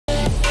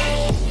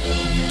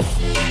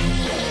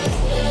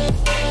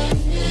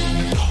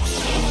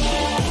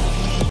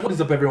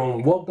up,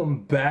 everyone?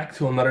 Welcome back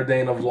to another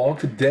day in a vlog.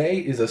 Today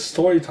is a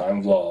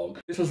storytime vlog.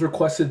 This was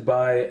requested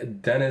by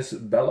Dennis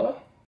Bella,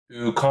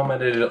 who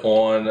commented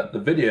on the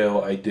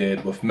video I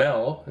did with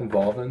Mel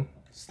involving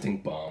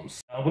stink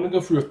bombs. I'm going to go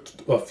through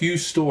a few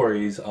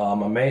stories. I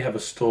may have a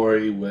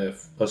story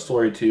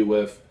too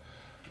with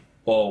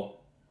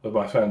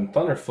my friend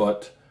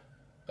Thunderfoot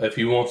if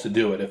he wants to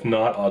do it. If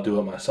not, I'll do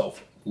it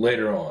myself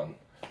later on.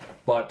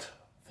 But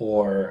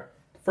for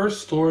the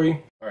first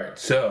story, alright,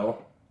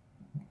 so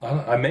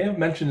I may have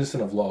mentioned this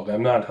in a vlog,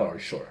 I'm not entirely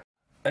sure.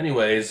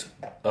 Anyways,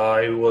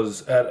 I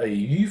was at a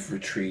youth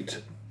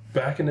retreat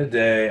back in the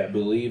day. I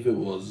believe it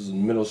was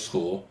in middle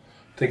school.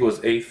 I think it was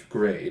 8th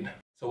grade.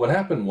 So what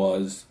happened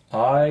was,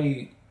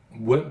 I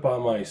went by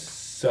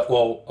myself.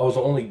 Well, I was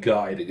the only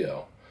guy to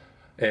go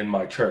in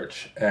my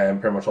church, and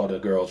pretty much all the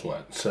girls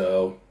went.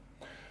 So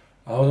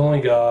I was the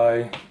only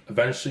guy.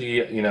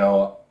 Eventually, you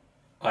know,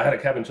 I had a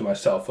cabin to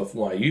myself with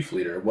my youth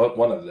leader,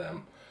 one of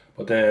them.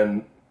 But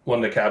then one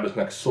of the cabins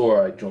next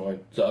door, I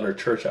joined the other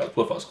church that was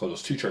with us, because it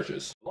was 2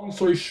 churches. Long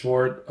story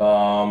short,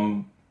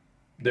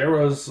 there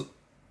was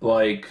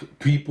like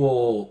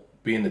people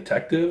being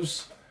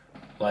detectives.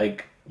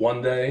 Like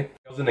one day,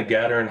 I was in the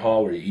gathering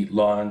hall where you eat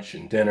lunch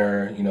and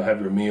dinner, you know,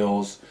 have your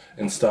meals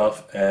and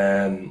stuff.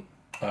 And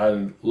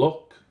I'm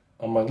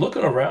like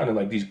looking around, and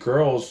like these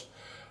girls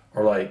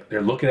are like,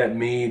 they're looking at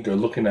me, they're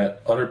looking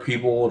at other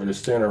people, they're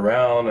just standing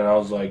around, and I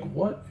was like,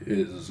 what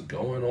is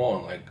going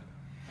on? Like,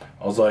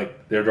 I was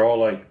like, they're all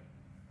like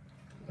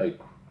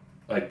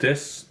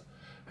this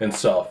and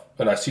stuff.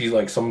 And I see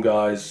like some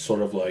guys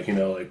sort of like, you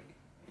know, like,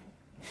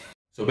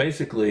 so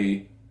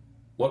basically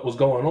what was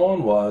going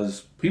on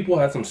was people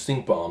had some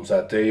stink bombs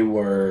that they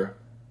were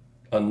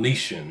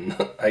unleashing,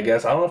 I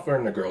guess. I don't know if they're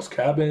in the girls'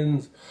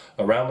 cabins,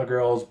 around the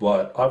girls,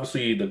 but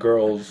obviously the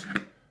girls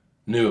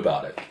knew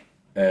about it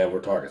and were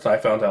targets. I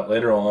found out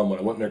later on when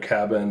I went in their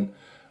cabin,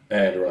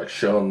 and they were like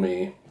showing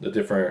me the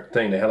different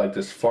thing. They had like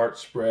this fart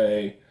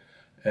spray,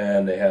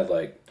 and they had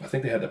like, I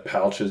think they had the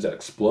pouches that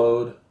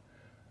explode,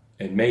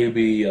 and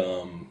maybe,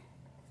 I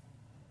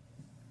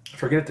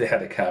forget if they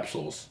had the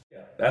capsules.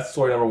 Yeah, that's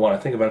story number 1. I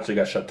think eventually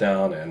got shut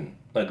down, and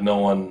like no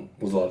one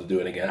was allowed to do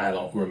it again. I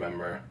don't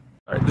remember.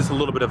 All right, just a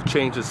little bit of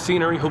change of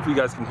scenery. Hopefully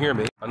you guys can hear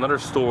me. Another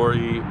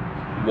story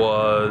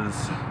was,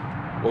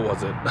 what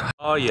was it?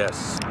 Oh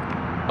yes.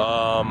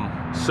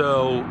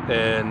 So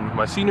in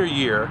my senior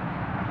year,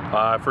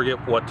 I forget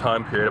what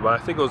time period, but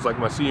I think it was like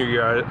my senior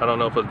year. I don't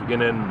know if it was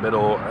beginning,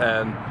 middle,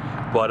 end.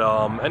 But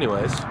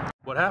anyways,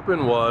 what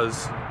happened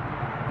was,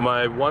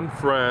 my one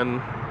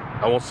friend,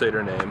 I won't say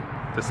their name,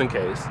 just in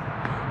case.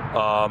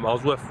 I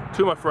was with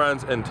 2 of my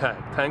friends and Tank.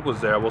 Tank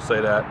was there, I will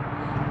say that.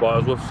 But I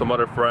was with some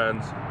other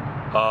friends.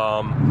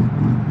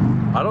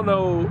 I don't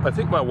know, I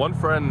think my one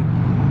friend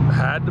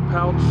had the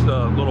pouch,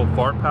 the little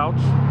fart pouch,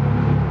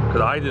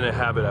 because I didn't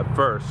have it at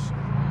first.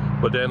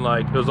 But then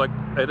like, it was like,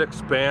 it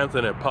expands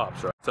and it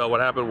pops, right? So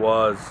what happened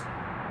was,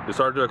 it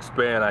started to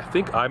expand. I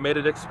think I made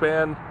it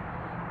expand,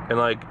 and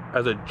like,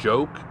 as a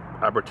joke,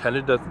 I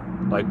pretended to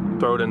like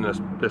throw it in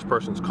this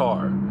person's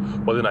car.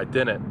 Well, then I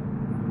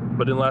didn't.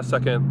 But then last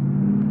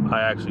second,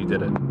 I actually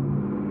did it.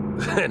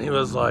 And he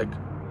was like,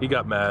 he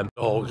got mad.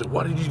 Oh,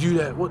 why did you do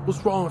that?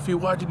 What's wrong with you?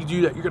 Why did you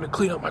do that? You're gonna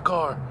clean up my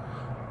car.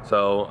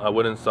 So I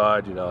went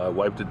inside, you know, I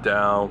wiped it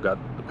down, got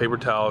the paper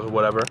towels or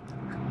whatever.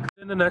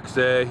 Then the next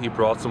day, he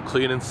brought some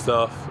cleaning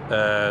stuff,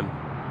 and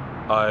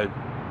I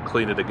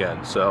cleaned it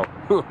again. So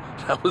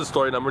that was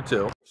story number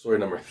 2. Story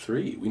number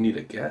 3, we need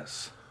a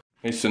guess.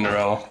 Hey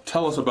Cinderella,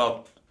 tell us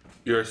about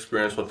your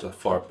experience with the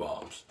fart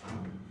bombs.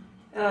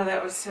 Oh,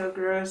 that was so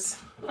gross.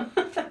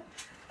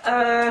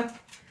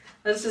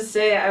 Let's just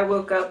say I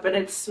woke up and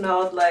it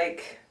smelled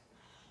like,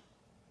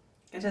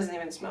 it doesn't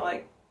even smell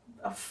like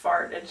a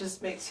fart, it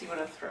just makes you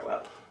want to throw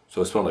up.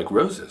 So it smelled like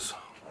roses.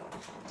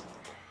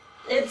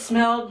 It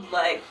smelled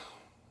like...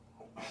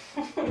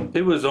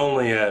 It was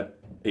only at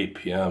 8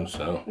 p.m.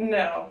 so...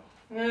 No,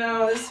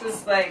 this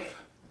was like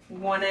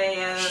 1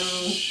 a.m.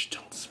 Shh,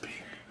 don't speak.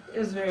 It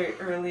was very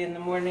early in the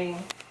morning.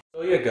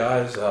 So yeah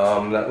guys,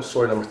 that was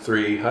story number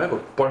 3. I have a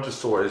bunch of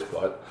stories,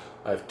 but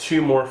I have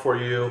 2 more for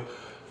you.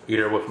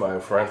 Either with my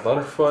friend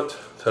Thunderfoot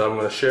that I'm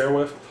going to share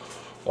with,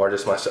 or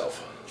just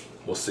myself.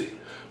 We'll see.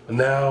 But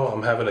now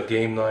I'm having a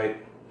game night,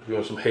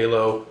 doing some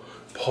Halo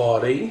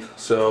party.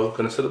 So I'm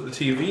going to set up the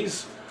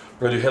TVs.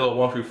 We're going to do Halo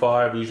 1 through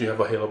 5. We usually have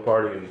a Halo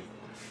party, and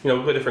you know,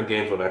 we play different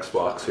games on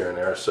Xbox here and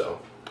there. So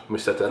let me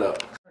set that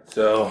up.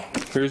 So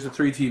here's the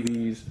 3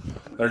 TVs.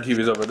 Another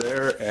TV's over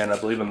there, and I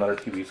believe another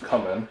TV's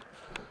coming.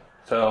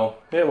 So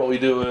yeah, what we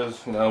do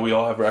is, you know, we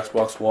all have our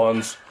Xbox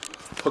Ones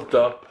hooked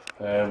up,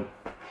 and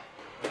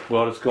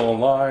we'll just go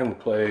online and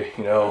play,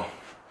 you know,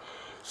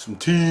 some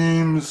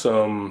teams,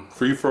 some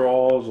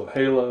free-for-alls, and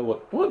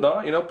Halo,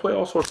 whatnot, you know, play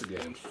all sorts of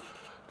games,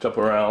 jump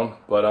around.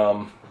 But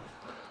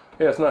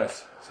yeah, it's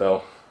nice.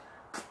 So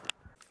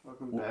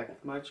welcome back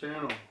to my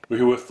channel. We're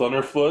here with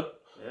Thunderfoot.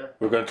 Yeah.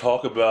 We're going to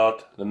talk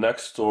about the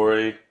next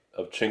story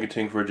of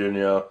Chincoteague,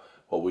 Virginia,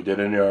 what we did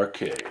in the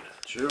arcade.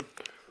 True.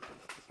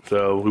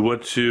 So we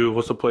went to,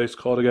 what's the place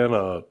called again?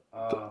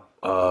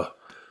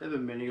 They have a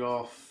mini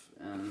golf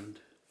and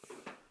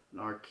an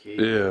arcade.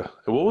 Yeah.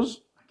 And what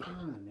was? I can't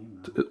remember the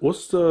name now.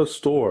 What's the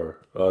store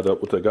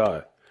with the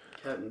guy?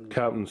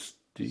 Captain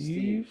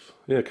Steve?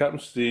 Yeah,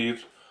 Captain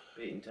Steve.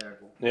 Bait and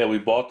tackle. Yeah, we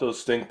bought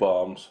those stink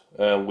bombs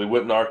and we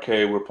went in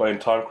arcade. We're playing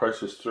Time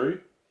Crisis 3.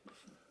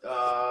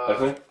 I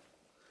think.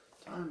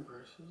 Time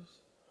Crisis?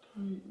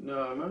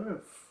 No, it might have been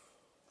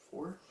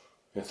 4.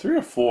 Yeah, 3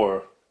 or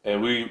 4.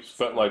 And we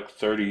spent like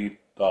 $30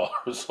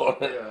 on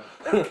it.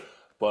 Yeah.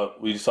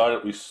 But we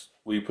decided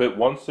we put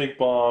one stink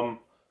bomb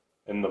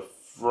in the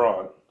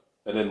front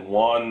and then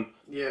one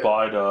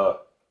by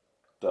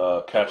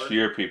the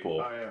cashier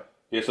people. Oh, yeah.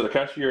 Yeah, so the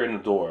cashier in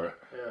the door.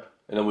 Yeah.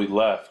 And then we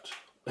left.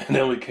 And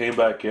then we came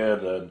back in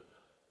and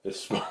it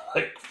smelled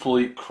like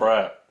complete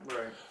crap.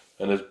 Right.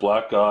 And this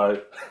black guy,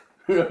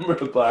 remember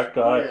the black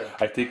guy? Yeah.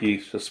 I think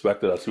he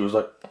suspected us. He was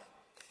like,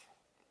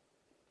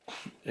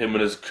 him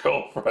and his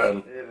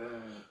girlfriend. Yeah,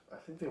 I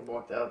think they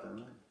walked out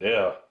then.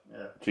 Yeah.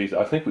 Yeah. Jeez,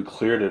 I think we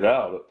cleared it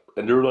out.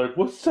 And they were like,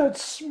 what's that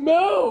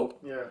smell?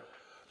 Yeah.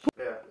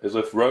 Yeah. It's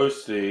with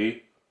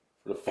Roasty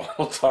for the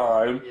final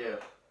time.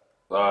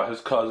 Yeah.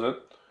 His cousin.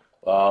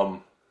 I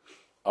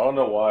don't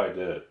know why I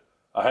did it.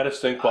 I had a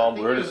stink bomb.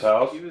 We were at his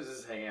house. He was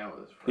just hanging out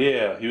with his friends.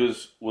 Yeah, he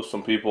was with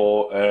some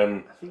people,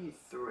 and I think he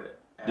threw it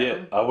at yeah,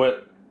 him. I went,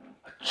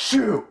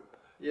 shoo!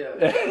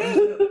 Yeah.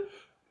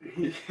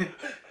 He's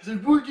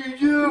like, what'd you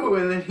do?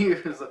 And then he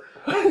was like,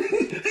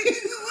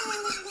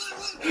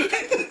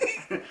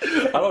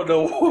 I don't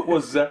know what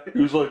was that. He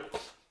was like,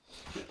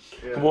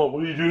 come on,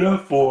 what do you do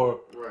that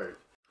for? Right.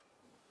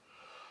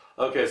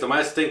 Okay, so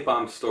my stink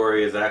bomb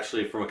story is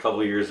actually from a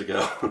couple of years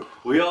ago.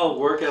 We all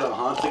work at a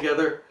haunt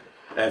together,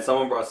 and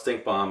someone brought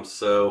stink bombs,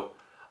 so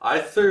I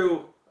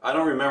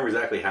don't remember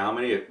exactly how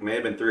many, it may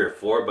have been 3 or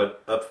 4,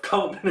 but a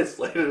couple minutes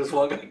later this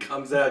one guy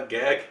comes out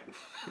gagged,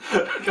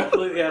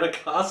 completely out of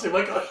costume,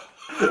 like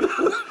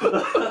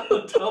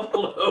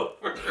doubled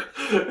over.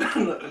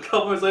 And a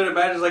couple minutes later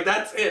Badger's like,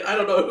 that's it, I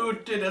don't know who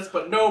did this,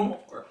 but no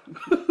more.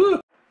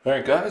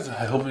 Alright guys,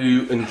 I hope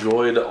you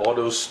enjoyed all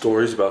those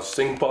stories about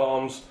stink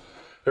bombs.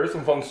 There's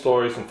some fun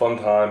stories, some fun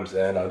times,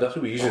 and I'll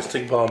definitely be using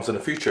stink bombs in the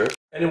future.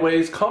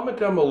 Anyways, comment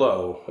down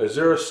below. Is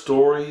there a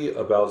story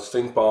about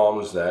stink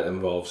bombs that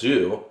involves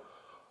you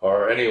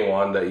or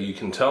anyone that you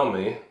can tell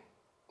me?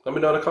 Let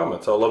me know in the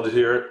comments. I'd love to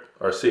hear it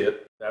or see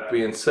it. That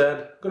being said,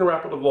 I'm going to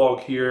wrap up the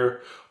vlog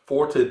here.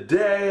 For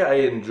today, I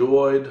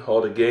enjoyed all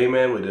the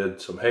gaming. We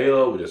did some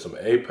Halo, we did some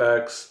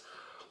Apex.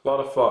 A lot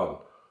of fun.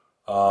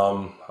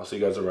 I'll see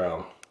you guys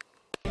around.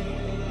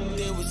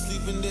 They were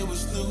sleeping, they were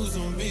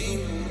snoozing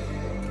me.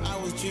 I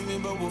was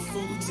dreaming about what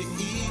food to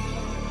eat.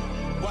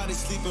 Why they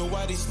sleeping,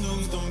 why they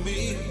snoozed on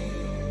me?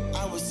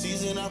 I was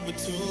seizing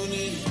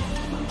opportunity.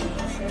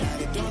 Now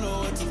they don't know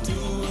what to do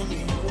with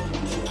me.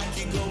 I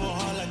keep going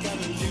hard like I'm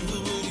in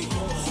puberty.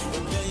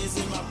 Rebellions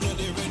in my blood,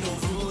 there ain't no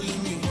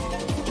ruling me.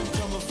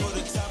 Coming for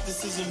the top,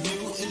 this isn't